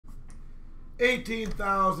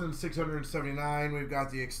18,679. We've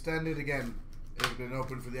got the extended. Again, it's been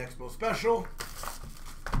open for the Expo Special.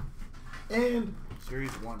 And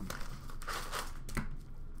Series 1.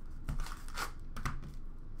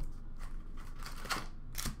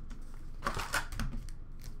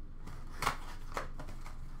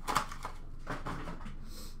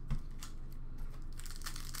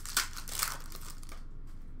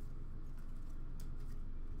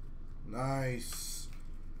 Nice.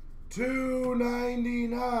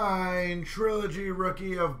 $2.99 Trilogy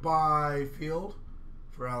Rookie of Byfield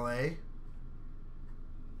for LA.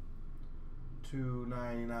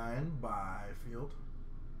 $2.99 Byfield.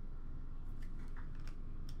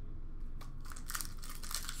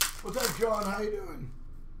 What's up, John? How you doing?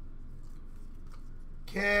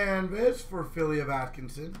 Canvas for Philly of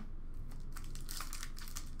Atkinson.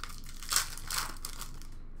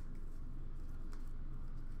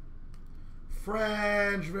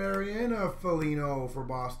 French variant of Foligno for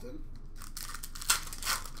Boston.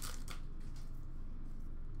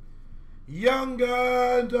 Young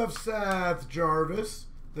Guns of Seth Jarvis,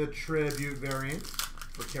 the tribute variant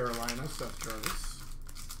for Carolina, Seth Jarvis.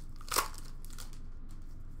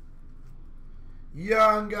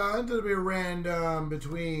 Young Guns, it'll be random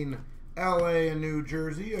between LA and New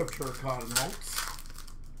Jersey of Turcotte and Holtz.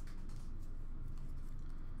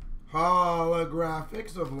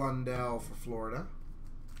 Holographics of Lundell for Florida.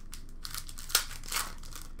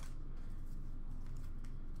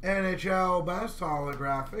 NHL Best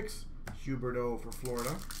Holographics, Huberdeau for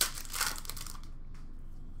Florida.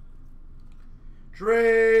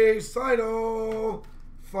 Dre Seidel,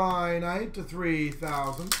 finite to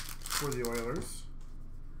 3,000 for the Oilers.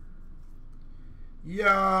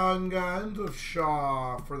 Young Guns of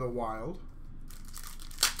Shaw for the Wild.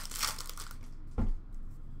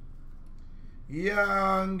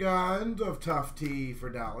 Young Guns of Tough T for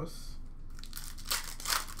Dallas.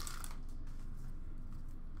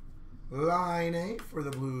 Line 8 for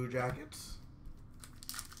the Blue Jackets.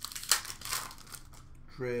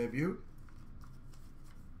 Tribute.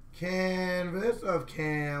 Canvas of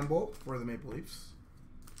Campbell for the Maple Leafs.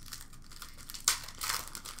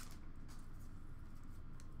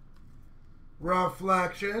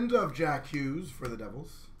 Reflections of Jack Hughes for the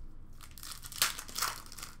Devils.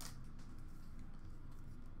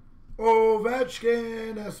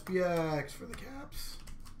 Ovechkin SPX for the Caps.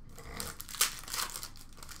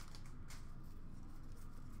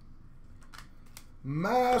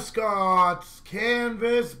 Mascots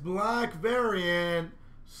Canvas Black variant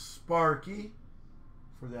Sparky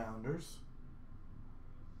for the Islanders.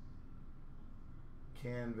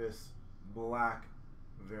 Canvas Black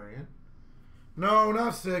variant. No,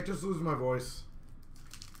 not sick, just losing my voice.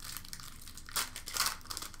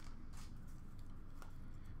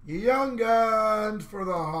 Young Guns for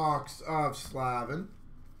the Hawks of Slavin.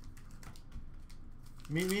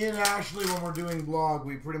 Me and Ashley, when we're doing blog,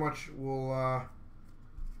 we pretty much will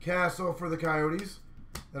castle for the Coyotes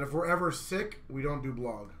that if we're ever sick, we don't do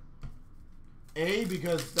blog. A,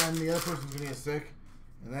 because then the other person's going to get sick,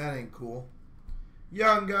 and that ain't cool.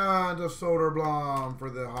 Young Guns of Soderblom for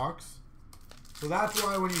the Hawks. So that's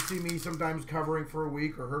why when you see me sometimes covering for a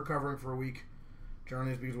week or her covering for a week,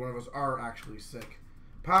 generally it's because one of us are actually sick.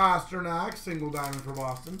 Pasternak, single diamond for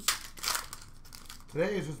Boston.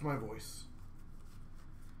 Today is just my voice.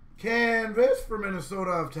 Canvas for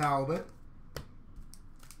Minnesota of Talbot.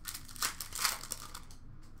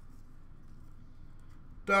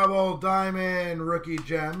 Double diamond rookie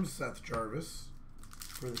gems, Seth Jarvis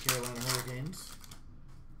for the Carolina Hurricanes.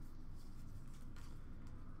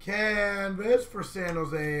 Canvas for San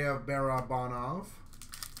Jose of Barabanov.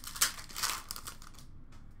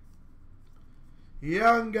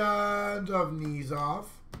 Young Guns of Nizov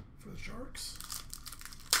for the Sharks.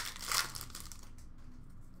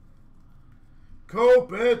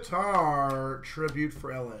 Kopitar tribute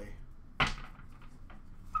for LA.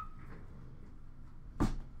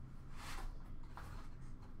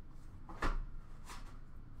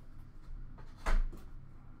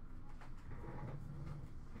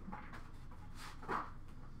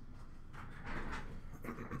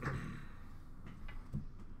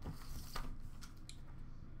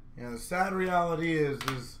 Yeah, the sad reality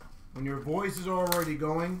is when your voice is already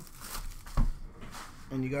going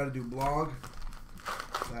and you got to do blog,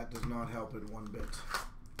 that does not help it one bit.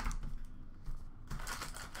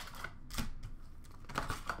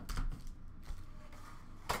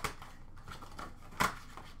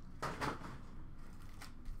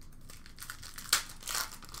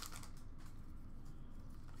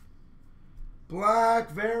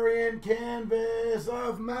 Black variant canvas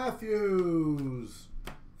of Matthews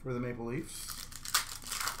for the Maple Leafs.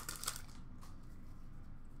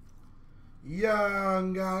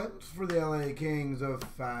 Young Guns for the LA Kings of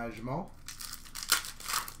Fajmo.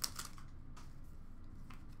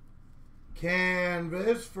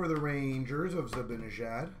 Canvas for the Rangers of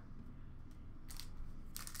Zibanejad.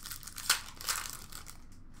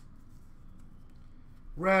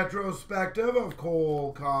 Retrospective of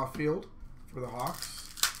Cole Caulfield for the Hawks.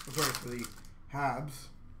 Sorry, for the Habs.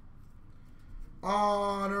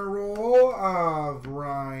 Honor roll of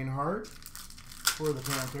Reinhardt for the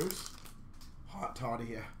Panthers. Hot toddy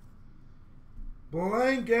here.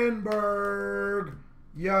 Blankenberg.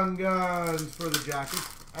 Young Guns for the Jackets.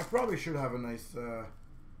 I probably should have a nice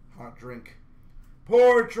hot drink.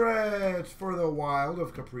 Portraits for the Wild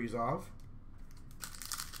of Kaprizov.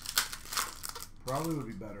 Probably would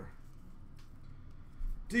be better.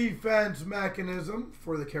 Defense Mechanism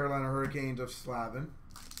for the Carolina Hurricanes of Slavin.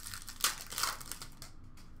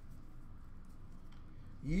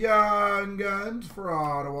 Young Guns for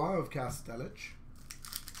Ottawa of Kastelich.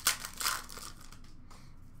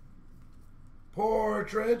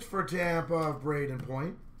 Portraits for Tampa of Braden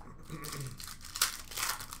Point.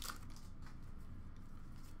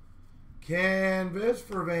 Canvas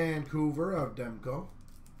for Vancouver of Demko.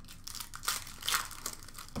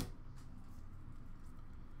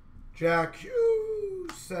 Jack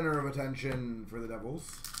Hughes, center of attention for the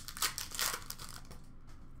Devils.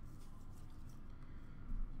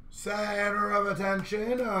 Center of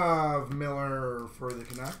attention of Miller for the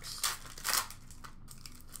Canucks.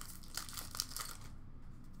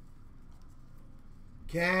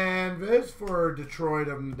 Canvas for Detroit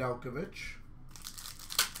of Nedeljkovic.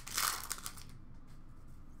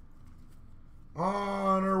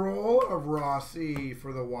 Honor roll of Rossi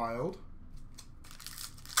for the Wild.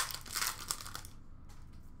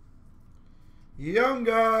 Young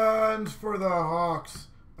Guns for the Hawks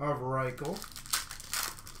of Reichel.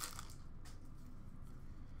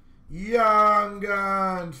 Young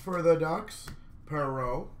Guns for the Ducks,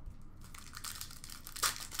 Perreault.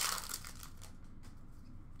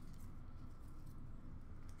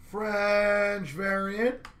 French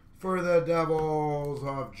variant for the Devils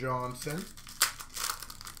of Johnson.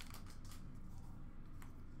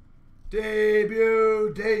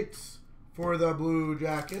 Debut dates for the Blue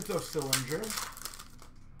Jackets of Sillinger.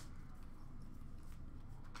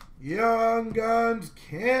 Young Guns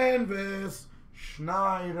canvas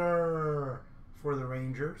Schneider for the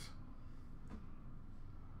Rangers.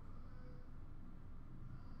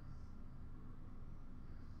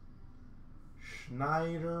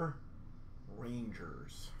 Schneider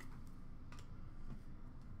Rangers.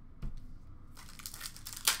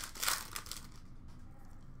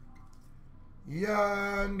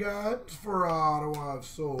 Young Guns for Ottawa of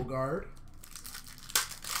Solgaard.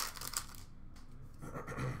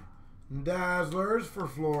 Dazzlers for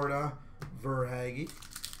Florida, Verhaeghe.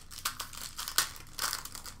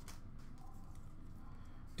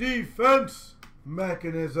 Defense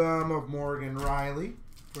Mechanism of Morgan Riley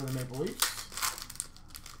for the Maple Leafs.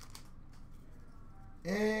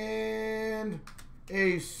 And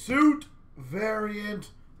a suit variant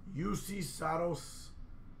UC Saros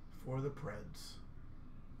for the Preds.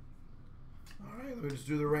 All right, let me just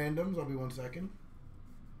do the randoms. I'll be 1 second.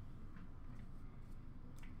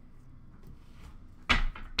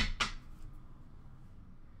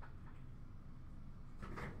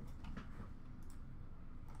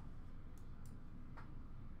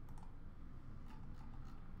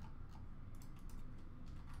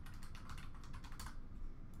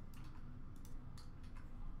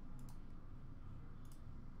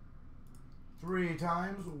 Three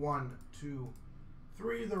times. 1, 2,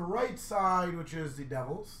 3. The right side, which is the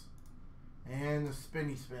Devils. And the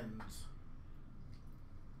spinny spins.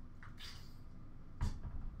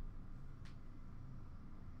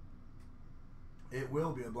 It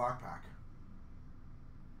will be a black pack.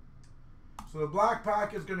 So the black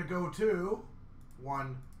pack is going to go to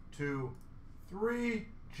 1, 2, 3.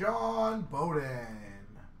 John Bowden.